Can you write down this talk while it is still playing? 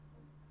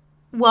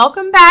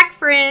Welcome back,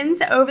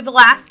 friends. Over the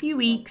last few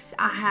weeks,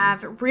 I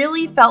have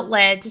really felt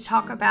led to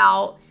talk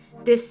about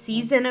this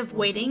season of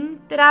waiting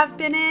that I've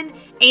been in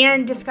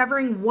and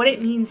discovering what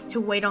it means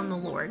to wait on the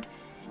Lord.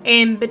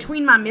 And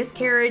between my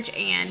miscarriage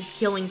and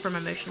healing from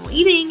emotional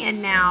eating and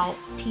now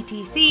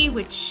TTC,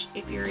 which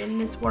if you're in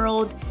this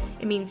world,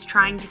 it means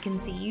trying to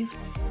conceive.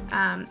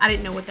 I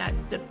didn't know what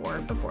that stood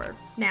for before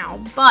now,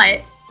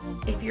 but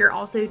if you're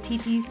also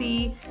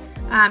TTC,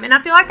 and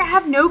I feel like I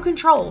have no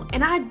control,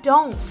 and I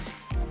don't.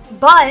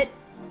 But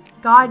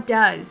God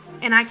does,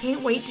 and I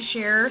can't wait to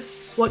share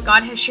what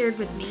God has shared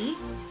with me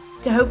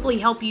to hopefully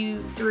help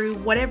you through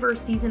whatever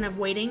season of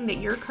waiting that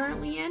you're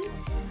currently in.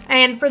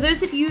 And for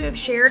those of you who have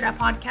shared a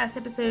podcast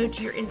episode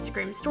to your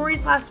Instagram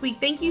stories last week,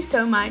 thank you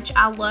so much.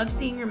 I love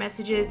seeing your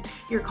messages,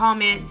 your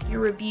comments, your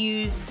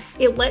reviews.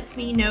 It lets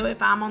me know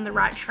if I'm on the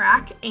right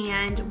track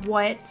and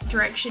what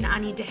direction I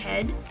need to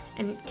head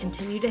and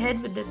continue to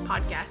head with this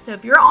podcast. So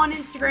if you're on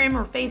Instagram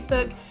or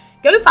Facebook,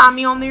 go find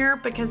me on there,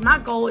 because my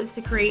goal is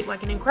to create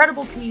like an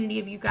incredible community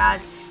of you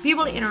guys, be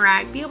able to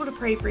interact, be able to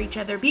pray for each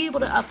other, be able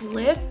to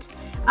uplift,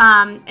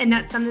 and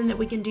that's something that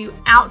we can do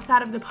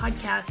outside of the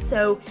podcast.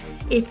 So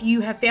if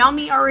you have found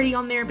me already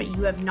on there, but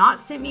you have not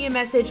sent me a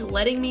message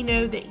letting me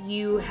know that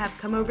you have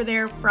come over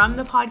there from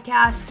the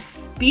podcast,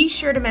 be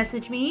sure to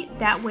message me.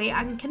 That way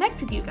I can connect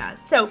with you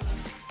guys. So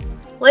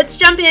let's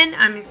jump in.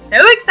 I'm so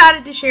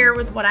excited to share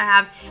with what I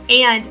have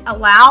and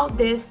allow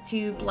this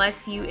to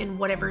bless you in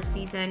whatever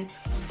season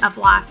of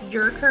life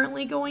you're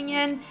currently going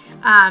in,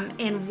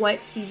 and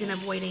what season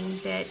of waiting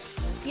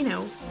that,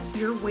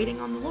 you're waiting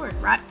on the Lord,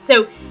 right?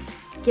 So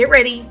get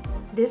ready.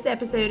 This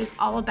episode is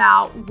all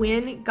about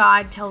when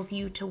God tells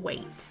you to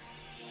wait.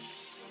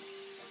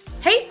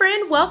 Hey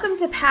friend, welcome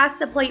to Pass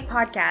the Plate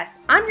podcast.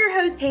 I'm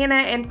your host, Hannah,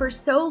 and for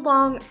so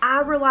long, I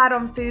relied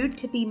on food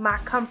to be my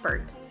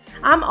comfort.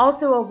 I'm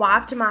also a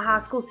wife to my high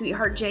school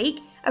sweetheart,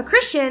 Jake, a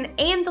Christian,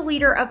 and the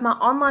leader of my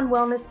online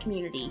wellness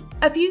community.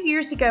 A few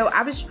years ago,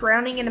 I was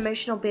drowning in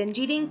emotional binge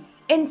eating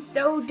and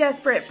so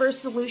desperate for a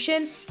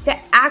solution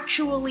that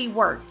actually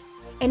worked.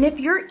 And if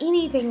you're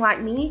anything like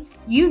me,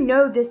 you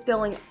know this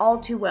feeling all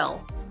too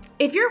well.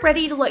 If you're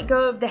ready to let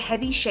go of the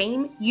heavy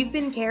shame you've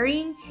been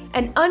carrying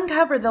and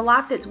uncover the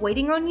life that's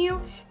waiting on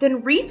you,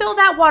 then refill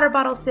that water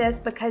bottle, sis,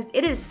 because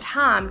it is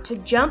time to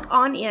jump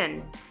on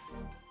in.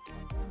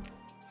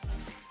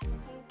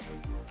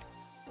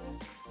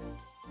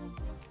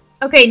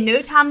 Okay,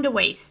 no time to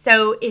waste.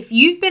 So if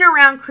you've been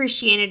around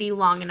Christianity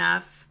long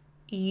enough,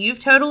 you've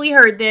totally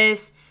heard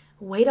this,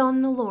 wait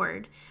on the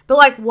Lord.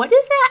 But what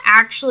does that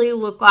actually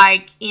look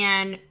like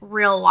in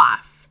real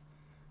life?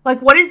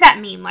 What does that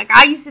mean?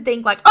 I used to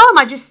think am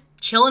I just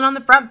chilling on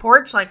the front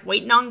porch,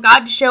 waiting on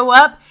God to show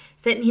up,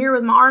 sitting here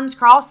with my arms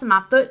crossed and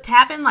my foot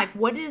tapping?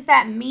 What does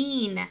that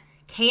mean?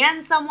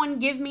 Can someone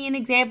give me an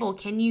example?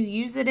 Can you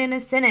use it in a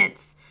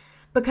sentence?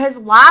 Because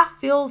life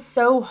feels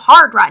so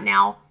hard right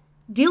now,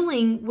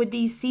 dealing with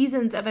these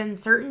seasons of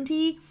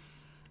uncertainty.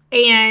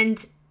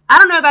 And I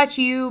don't know about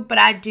you, but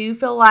I do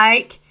feel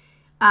like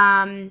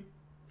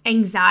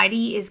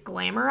anxiety is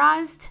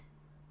glamorized.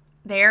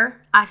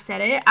 There, I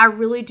said it. I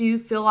really do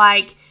feel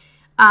like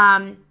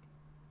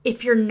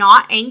if you're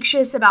not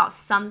anxious about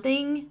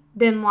something,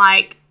 then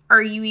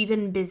are you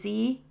even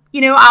busy?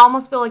 I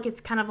almost feel like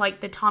it's kind of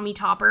like the Tommy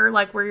Topper,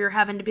 where you're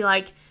having to be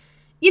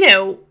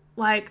oh,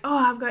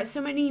 I've got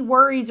so many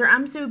worries, or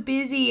I'm so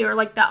busy, or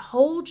that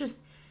whole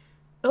just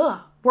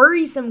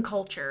worrisome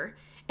culture.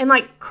 And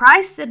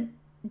Christ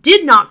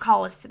did not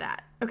call us to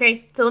that.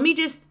 Okay, so let me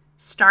just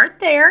start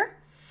there.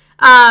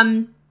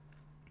 And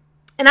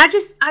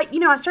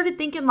I started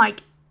thinking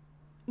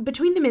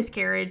between the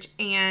miscarriage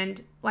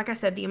and, like I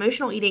said, the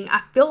emotional eating,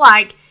 I feel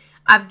like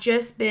I've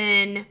just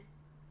been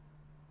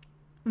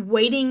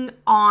waiting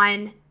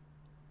on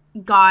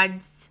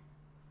God's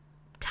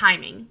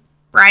timing,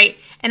 right?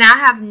 And I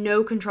have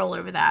no control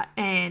over that,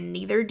 and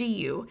neither do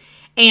you.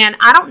 And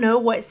I don't know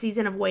what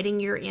season of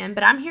waiting you're in,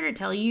 but I'm here to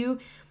tell you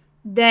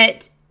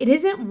that it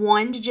isn't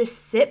one to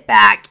just sit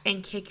back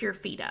and kick your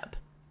feet up.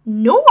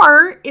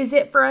 Nor is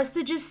it for us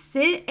to just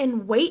sit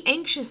and wait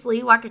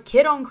anxiously like a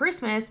kid on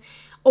Christmas,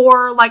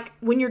 or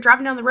when you're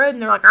driving down the road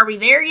and they're are we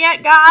there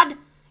yet, God?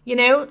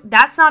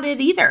 That's not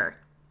it either.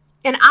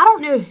 And I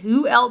don't know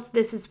who else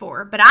this is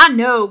for, but I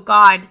know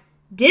God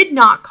did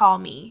not call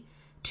me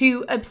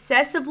to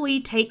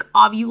obsessively take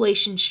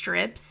ovulation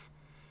strips,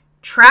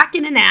 track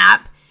in an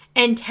app,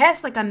 and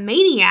test like a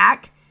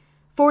maniac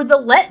for the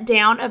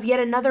letdown of yet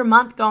another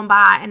month gone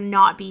by and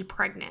not be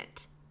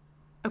pregnant.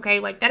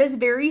 Okay, that is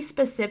very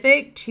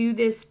specific to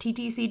this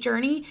TTC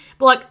journey.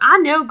 But I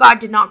know God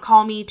did not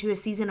call me to a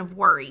season of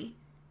worry.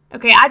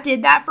 Okay, I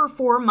did that for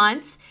 4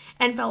 months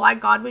and felt like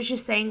God was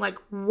just saying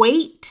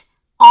wait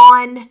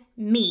on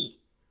me.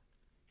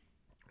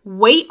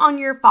 Wait on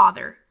your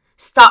Father.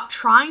 Stop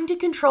trying to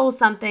control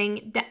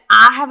something that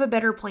I have a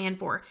better plan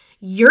for.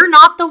 You're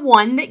not the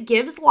one that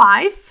gives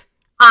life.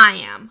 I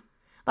am.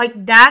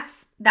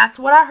 That's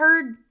what I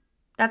heard.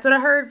 That's what I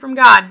heard from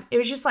God. It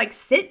was just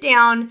sit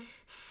down,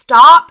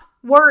 stop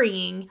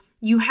worrying.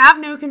 You have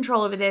no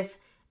control over this.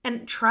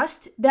 and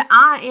trust that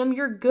I am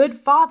your good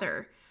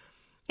Father.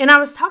 And I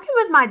was talking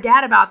with my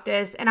dad about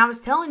this, and I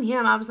was telling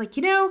him, I was like,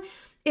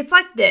 it's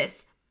like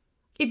this.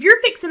 If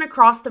you're fixing to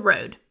cross the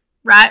road,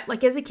 right?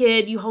 Like as a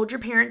kid, you hold your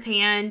parents'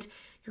 hand,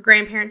 your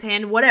grandparents'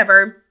 hand,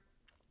 whatever,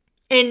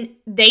 and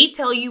they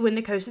tell you when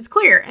the coast is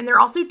clear. And they're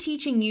also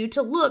teaching you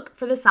to look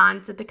for the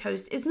signs that the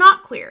coast is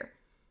not clear,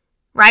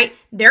 right?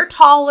 They're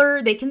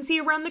taller. They can see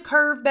around the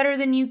curve better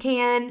than you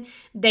can.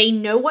 They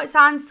know what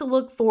signs to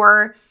look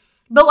for.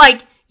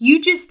 But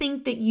you just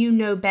think that you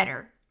know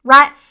better,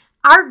 right?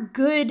 Our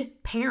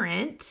good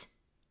parent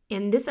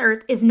in this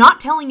earth is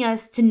not telling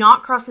us to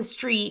not cross the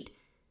street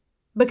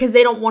because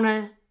they don't want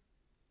to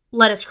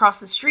let us cross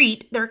the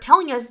street. They're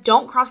telling us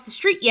don't cross the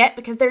street yet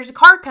because there's a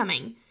car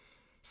coming.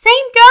 Same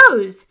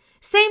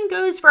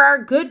goes for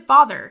our good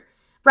Father,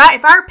 right?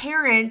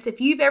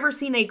 If you've ever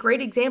seen a great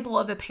example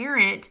of a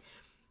parent,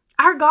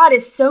 our God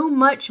is so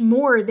much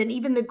more than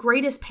even the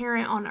greatest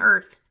parent on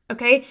earth,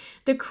 okay?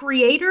 The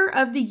creator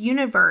of the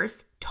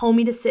universe told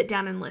me to sit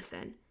down and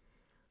listen.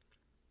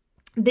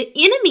 The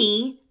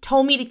enemy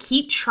told me to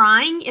keep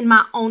trying in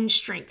my own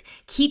strength.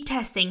 Keep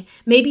testing.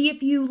 Maybe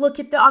if you look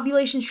at the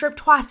ovulation strip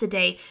twice a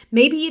day,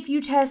 maybe if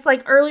you test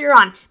earlier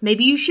on,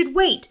 maybe you should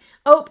wait.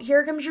 Oh,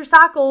 here comes your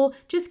cycle.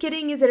 Just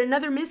kidding. Is it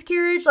another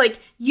miscarriage?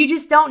 You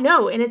just don't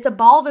know. And it's a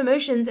ball of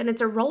emotions and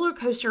it's a roller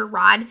coaster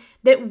ride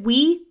that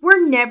we were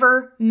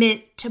never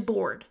meant to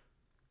board.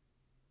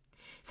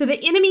 So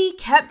the enemy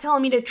kept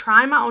telling me to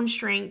try my own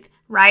strength,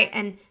 right?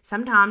 And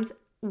sometimes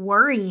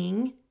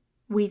worrying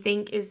we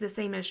think is the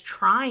same as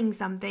trying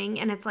something.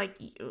 And it's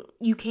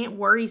you can't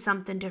worry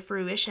something to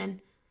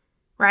fruition,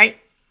 right?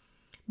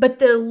 But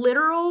the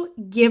literal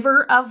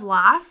giver of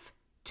life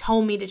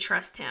told me to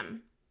trust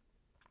him.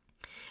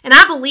 And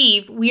I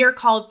believe we are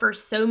called for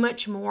so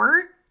much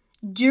more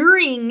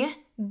during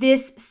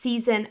this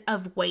season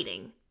of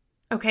waiting,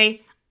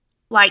 okay?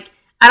 I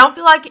don't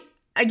feel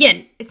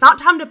again, it's not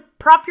time to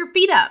prop your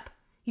feet up.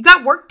 You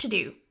got work to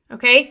do,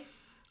 okay?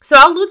 So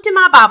I looked in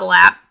my Bible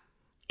app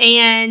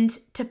and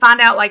to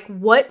find out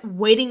what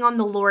waiting on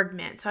the Lord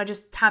meant. So I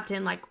just typed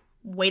in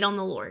wait on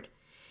the Lord.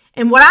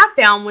 And what I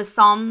found was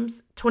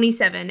Psalms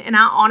 27. And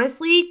I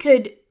honestly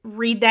could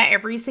read that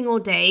every single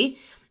day.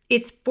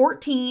 It's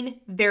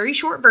 14 very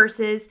short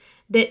verses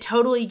that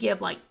totally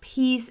give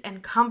peace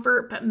and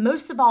comfort, but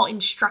most of all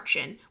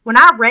instruction. When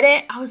I read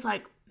it, I was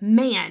like,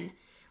 man,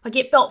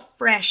 it felt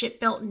fresh. It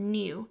felt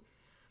new.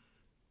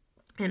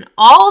 And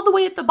all the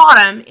way at the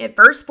bottom at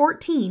verse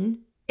 14,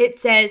 it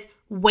says,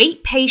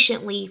 wait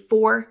patiently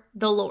for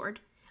the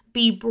Lord.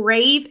 Be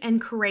brave and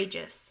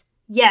courageous.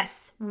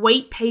 Yes,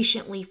 wait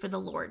patiently for the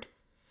Lord.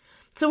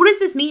 So what does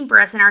this mean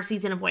for us in our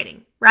season of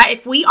waiting, right?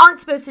 If we aren't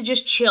supposed to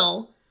just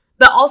chill,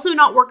 but also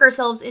not work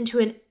ourselves into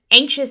an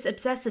anxious,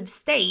 obsessive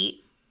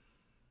state,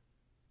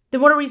 then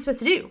what are we supposed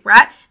to do,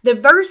 right? The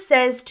verse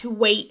says to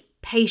wait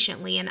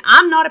patiently, and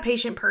I'm not a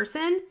patient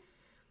person,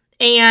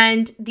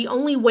 and the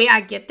only way I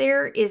get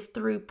there is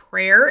through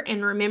prayer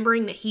and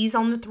remembering that he's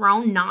on the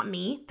throne, not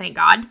me, thank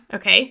God,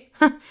 okay?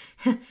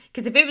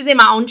 Because if it was in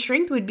my own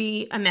strength, it would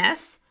be a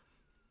mess.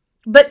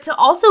 But to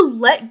also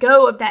let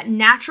go of that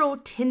natural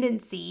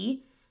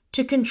tendency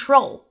to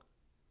control.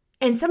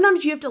 And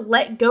sometimes you have to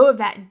let go of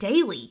that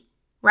daily,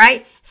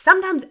 right?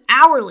 Sometimes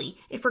hourly.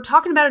 If we're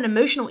talking about an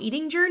emotional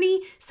eating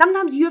journey,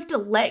 sometimes you have to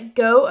let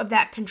go of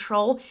that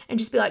control and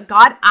just be like,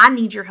 God, I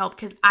need your help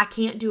because I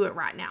can't do it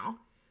right now.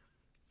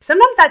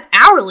 Sometimes that's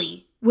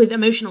hourly with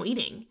emotional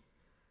eating.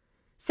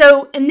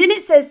 So, and then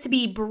it says to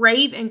be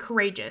brave and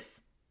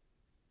courageous.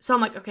 So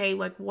I'm like, okay,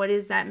 what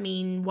does that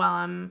mean while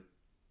I'm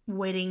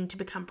waiting to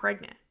become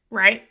pregnant,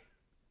 right?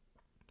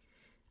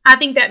 I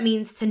think that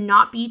means to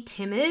not be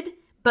timid,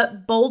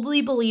 but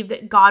boldly believe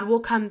that God will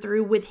come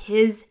through with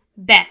his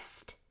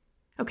best.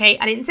 Okay,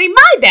 I didn't say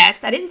my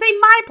best. I didn't say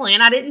my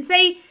plan. I didn't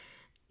say,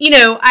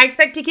 I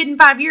expect a kid in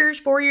 5 years,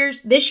 4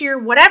 years, this year,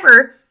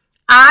 whatever.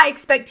 I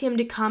expect him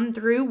to come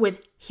through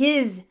with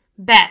his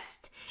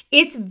best.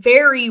 It's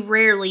very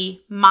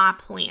rarely my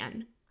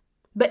plan,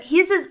 but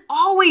his is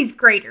always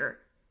greater.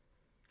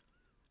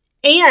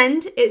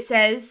 And it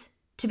says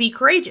to be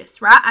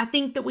courageous, right? I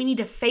think that we need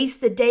to face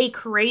the day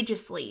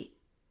courageously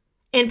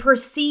and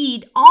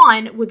proceed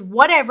on with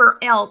whatever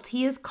else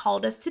he has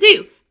called us to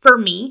do. For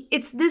me,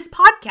 it's this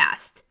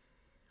podcast.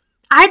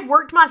 I had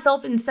worked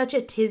myself in such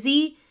a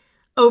tizzy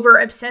over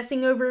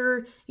obsessing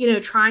over,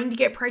 trying to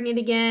get pregnant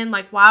again.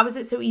 Why was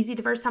it so easy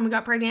the first time I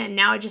got pregnant? And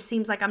now it just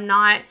seems like I'm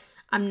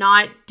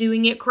not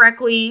doing it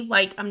correctly.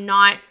 I'm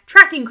not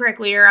tracking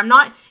correctly, and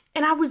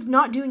I was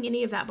not doing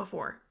any of that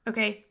before.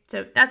 Okay.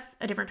 So that's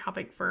a different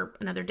topic for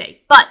another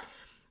day, but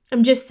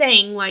I'm just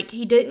saying,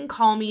 he didn't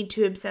call me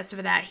to obsess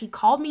over that. He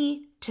called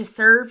me to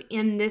serve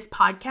in this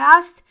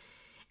podcast.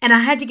 And I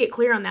had to get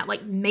clear on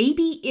that.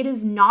 Maybe it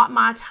is not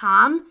my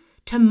time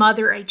to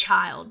mother a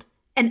child.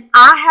 And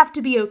I have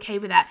to be okay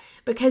with that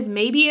because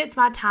maybe it's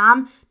my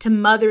time to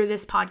mother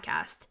this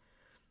podcast.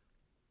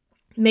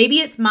 Maybe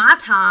it's my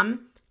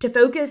time to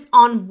focus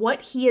on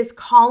what he is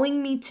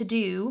calling me to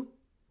do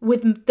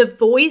with the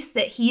voice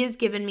that he has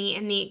given me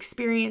and the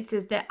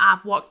experiences that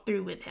I've walked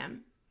through with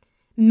him.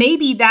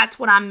 Maybe that's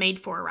what I'm made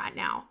for right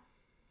now.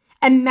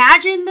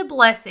 Imagine the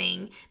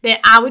blessing that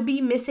I would be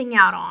missing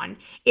out on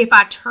if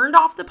I turned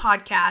off the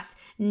podcast,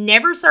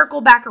 never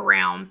circled back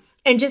around,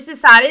 and just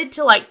decided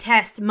to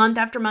test month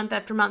after month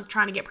after month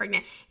trying to get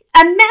pregnant.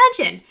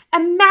 Imagine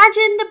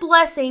the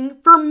blessing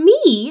for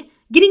me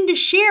getting to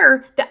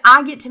share that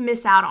I get to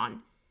miss out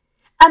on.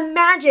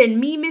 Imagine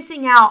me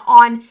missing out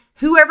on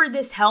whoever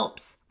this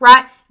helps,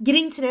 right?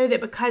 Getting to know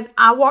that because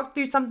I walked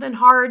through something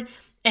hard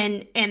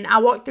and I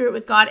walked through it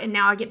with God and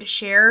now I get to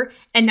share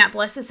and that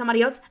blesses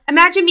somebody else.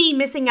 Imagine me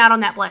missing out on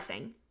that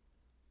blessing.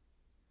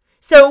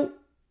 So,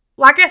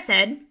 like I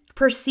said,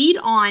 proceed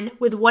on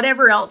with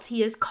whatever else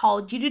he has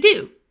called you to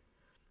do.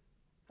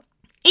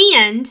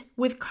 And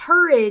with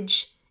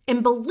courage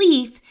and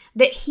belief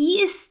that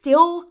he is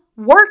still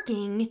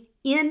working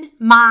in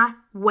my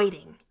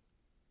waiting.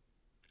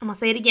 I'm going to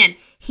say it again.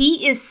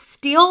 He is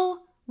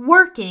still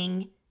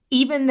working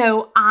even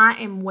though I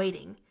am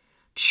waiting.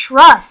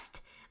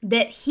 Trust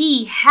that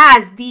he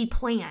has the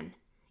plan.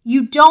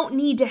 You don't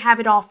need to have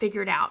it all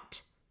figured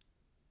out.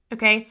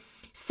 Okay?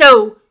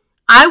 So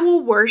I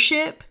will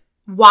worship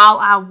while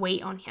I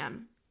wait on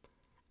him.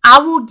 I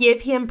will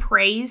give him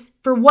praise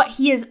for what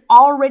he has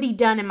already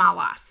done in my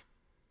life.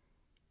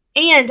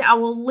 And I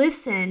will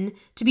listen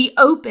to be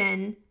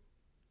open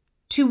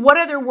to what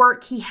other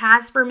work he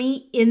has for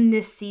me in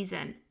this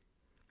season.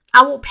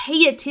 I will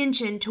pay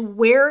attention to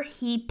where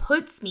he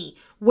puts me,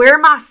 where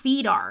my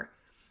feet are,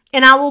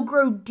 and I will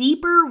grow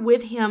deeper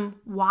with him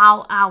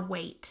while I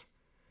wait.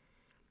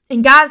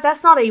 And guys,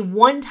 that's not a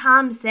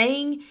one-time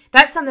saying.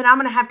 That's something I'm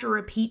going to have to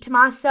repeat to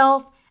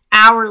myself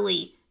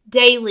hourly,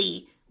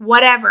 daily,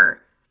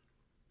 whatever.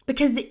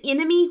 Because the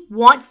enemy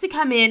wants to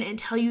come in and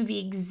tell you the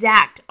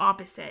exact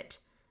opposite.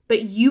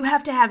 But you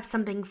have to have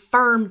something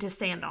firm to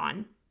stand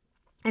on.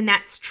 And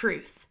that's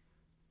truth.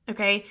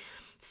 Okay?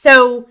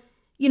 So,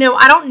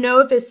 I don't know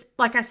if it's,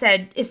 like I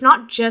said, it's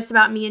not just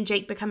about me and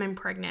Jake becoming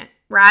pregnant,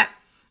 right?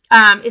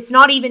 It's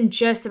not even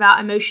just about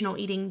emotional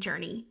eating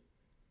journey.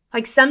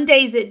 Some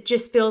days it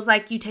just feels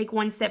like you take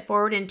one step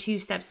forward and 2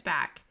 steps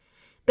back.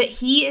 But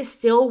he is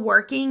still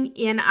working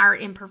in our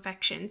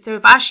imperfection. So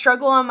if I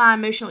struggle on my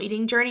emotional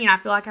eating journey and I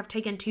feel like I've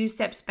taken 2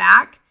 steps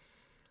back,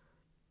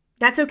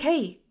 that's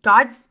okay.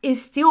 God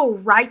is still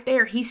right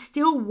there. He's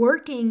still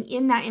working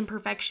in that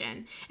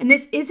imperfection. And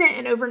this isn't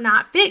an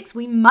overnight fix.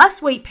 We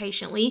must wait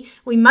patiently.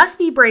 We must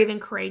be brave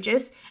and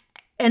courageous.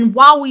 And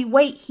while we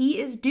wait, he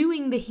is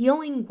doing the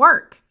healing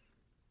work.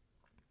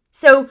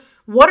 So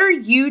what are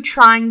you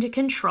trying to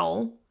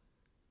control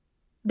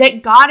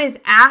that God is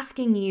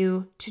asking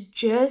you to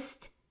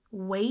just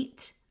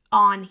wait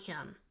on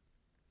him?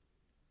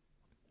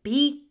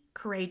 Be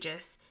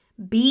courageous.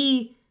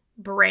 Be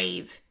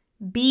brave.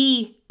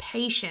 Be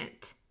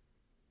patient.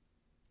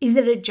 Is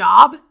it a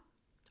job?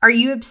 Are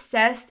you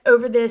obsessed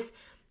over this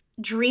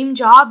dream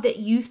job that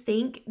you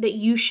think that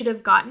you should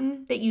have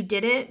gotten, that you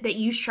didn't, that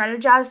you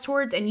strategized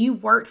towards and you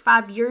worked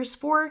 5 years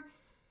for?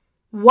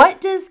 What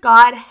does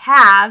God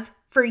have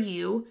for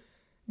you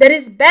that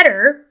is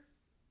better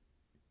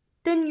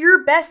than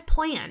your best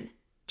plan?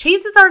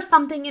 Chances are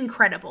something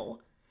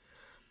incredible.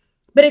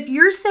 But if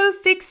you're so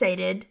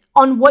fixated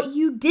on what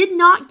you did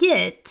not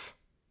get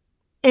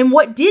and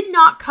what did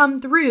not come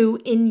through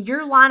in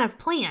your line of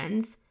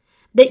plans,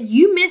 that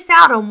you miss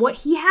out on what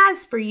he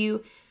has for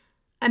you,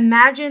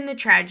 imagine the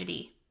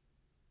tragedy.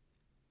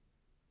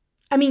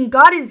 I mean,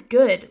 God is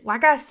good.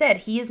 Like I said,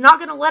 he is not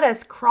going to let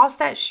us cross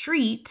that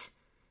street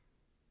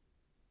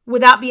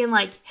without being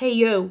like, hey,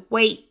 yo,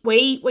 wait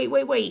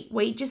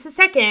just a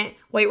second.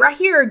 Wait right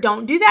here.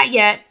 Don't do that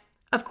yet.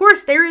 Of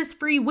course, there is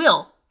free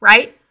will,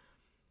 right?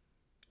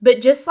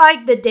 But just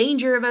like the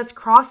danger of us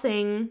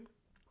crossing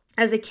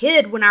as a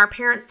kid when our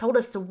parents told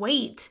us to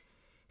wait,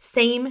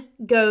 same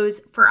goes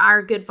for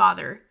our good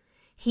Father.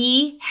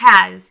 He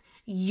has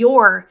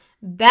your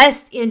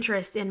best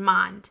interest in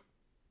mind.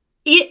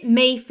 It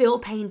may feel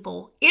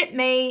painful. It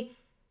may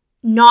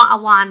not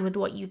align with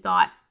what you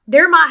thought.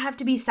 There might have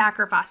to be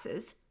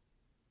sacrifices.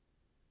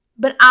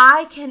 But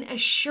I can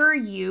assure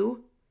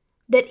you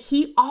that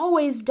he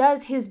always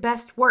does his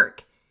best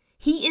work.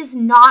 He is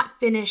not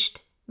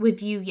finished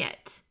with you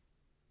yet.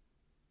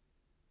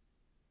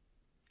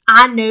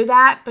 I know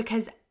that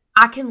because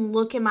I can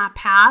look in my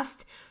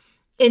past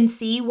and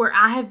see where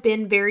I have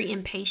been very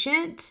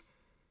impatient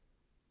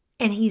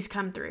and he's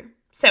come through.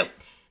 So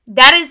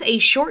that is a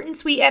short and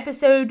sweet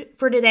episode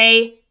for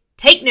today.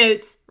 Take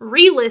notes,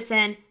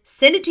 re-listen,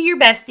 send it to your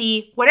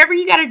bestie, whatever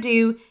you got to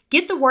do,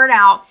 get the word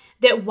out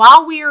that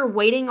while we are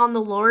waiting on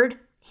the Lord,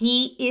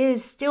 he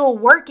is still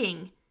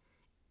working.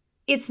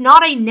 It's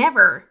not a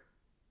never.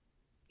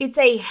 It's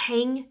a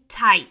hang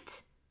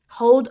tight,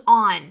 hold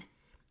on.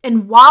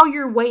 And while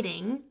you're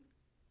waiting,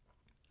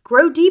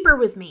 grow deeper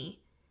with me.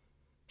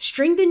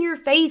 Strengthen your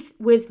faith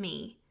with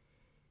me.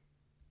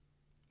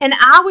 And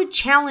I would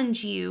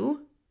challenge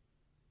you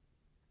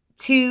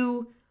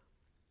to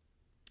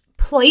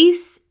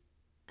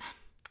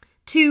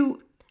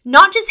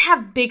not just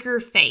have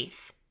bigger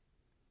faith,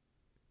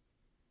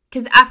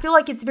 Because I feel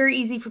like it's very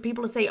easy for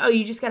people to say, oh,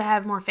 you just got to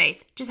have more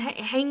faith. Just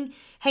hang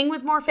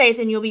with more faith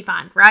and you'll be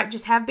fine, right?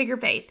 Just have bigger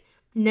faith.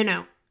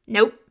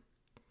 Nope.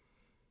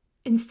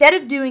 Instead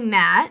of doing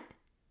that,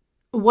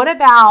 what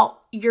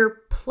about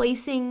you're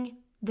placing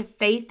the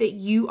faith that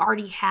you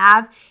already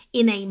have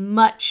in a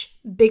much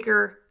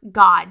bigger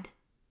God?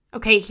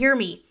 Okay, hear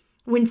me.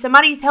 When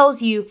somebody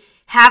tells you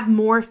have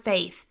more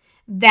faith,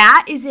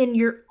 that is in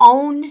your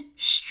own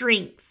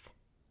strength.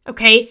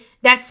 Okay,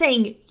 that's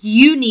saying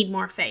you need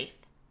more faith.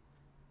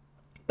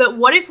 But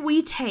what if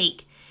we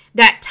take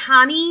that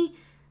tiny,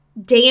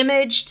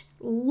 damaged,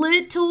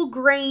 little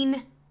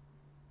grain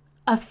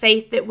of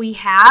faith that we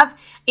have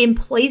and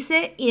place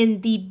it in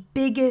the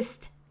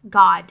biggest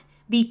God,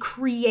 the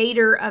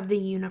creator of the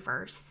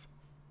universe?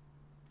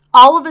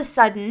 All of a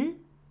sudden,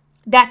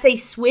 that's a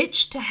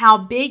switch to how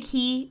big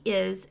he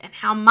is and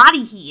how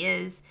mighty he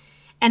is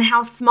and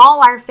how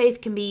small our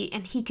faith can be,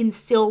 and he can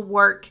still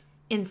work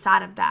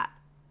inside of that.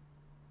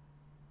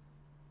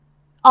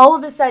 All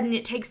of a sudden,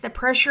 it takes the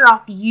pressure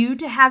off you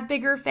to have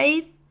bigger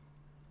faith,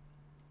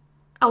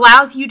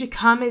 allows you to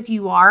come as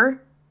you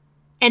are,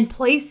 and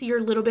place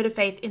your little bit of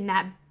faith in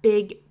that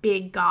big,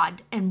 big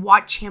God and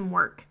watch him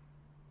work.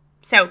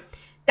 So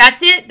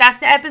that's it. That's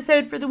the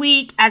episode for the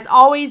week. As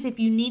always, if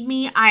you need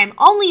me, I am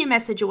only a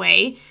message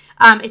away.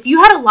 If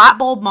you had a light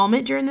bulb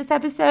moment during this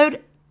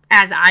episode,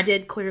 as I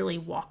did clearly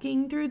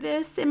walking through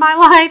this in my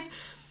life,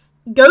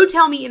 go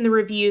tell me in the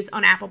reviews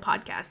on Apple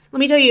Podcasts. Let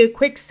me tell you a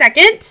quick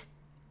second.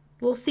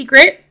 Little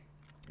secret.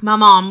 My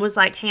mom was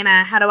like,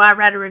 Hannah, how do I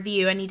write a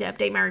review? I need to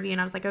update my review. And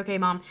I was like, okay,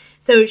 Mom.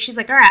 So she's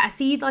like, all right, I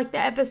see like the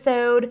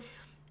episode.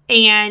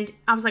 And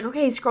I was like,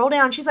 okay, scroll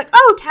down. She's like,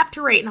 oh, tap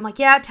to rate. And I'm like,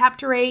 yeah, tap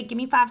to rate. Give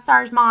me 5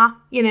 stars, Ma,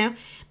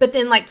 But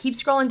then like keep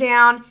scrolling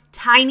down.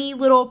 Tiny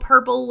little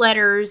purple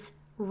letters,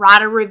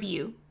 write a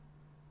review.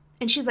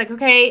 And she's like,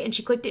 okay. And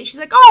she clicked it. She's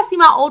like, oh, I see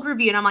my old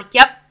review. And I'm like,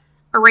 yep.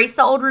 Erase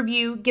the old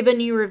review. Give a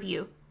new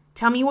review.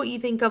 Tell me what you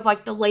think of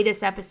like the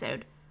latest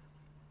episode.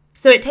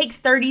 So it takes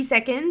 30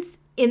 seconds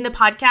in the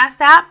podcast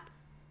app,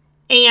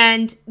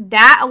 and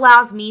that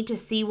allows me to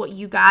see what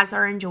you guys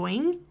are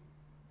enjoying,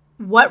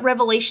 what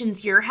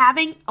revelations you're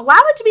having. Allow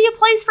it to be a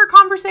place for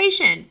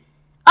conversation.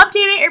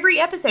 Update it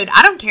every episode.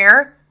 I don't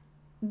care.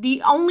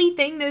 The only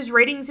thing those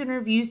ratings and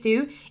reviews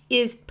do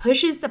is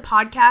pushes the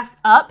podcast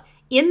up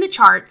in the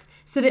charts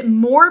so that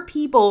more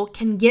people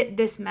can get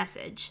this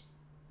message.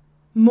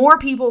 More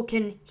people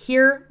can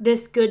hear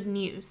this good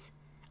news.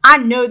 I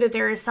know that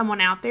there is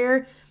someone out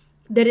there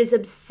that is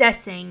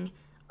obsessing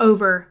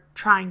over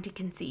trying to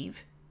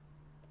conceive.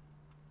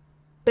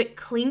 But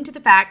cling to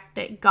the fact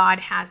that God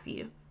has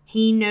you.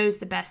 He knows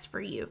the best for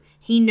you.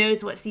 He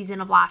knows what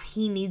season of life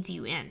he needs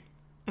you in.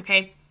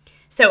 Okay?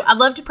 So I'd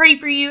love to pray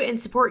for you and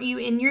support you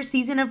in your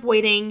season of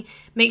waiting.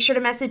 Make sure to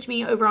message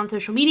me over on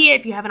social media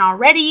if you haven't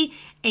already.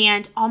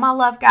 And all my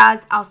love,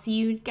 guys. I'll see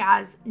you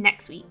guys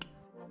next week.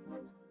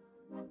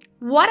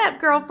 What up,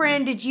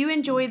 girlfriend? Did you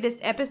enjoy this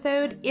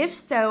episode? If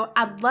so,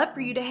 I'd love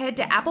for you to head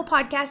to Apple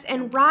Podcasts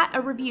and write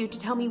a review to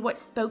tell me what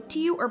spoke to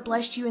you or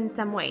blessed you in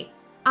some way.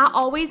 I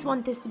always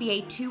want this to be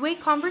a two-way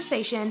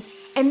conversation,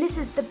 and this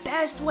is the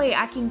best way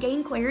I can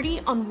gain clarity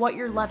on what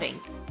you're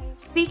loving.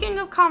 Speaking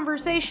of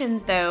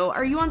conversations, though,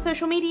 are you on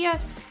social media?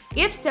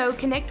 If so,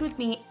 connect with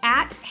me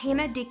at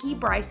Hannah Dickey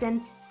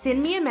Bryson,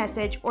 send me a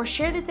message, or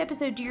share this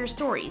episode to your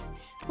stories.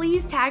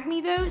 Please tag me,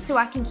 though, so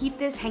I can keep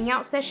this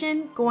hangout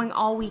session going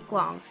all week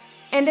long.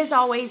 And as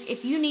always,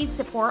 if you need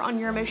support on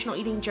your emotional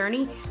eating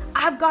journey,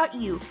 I've got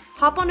you.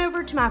 Hop on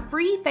over to my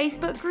free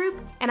Facebook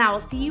group, and I will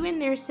see you in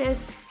there,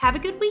 sis. Have a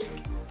good week.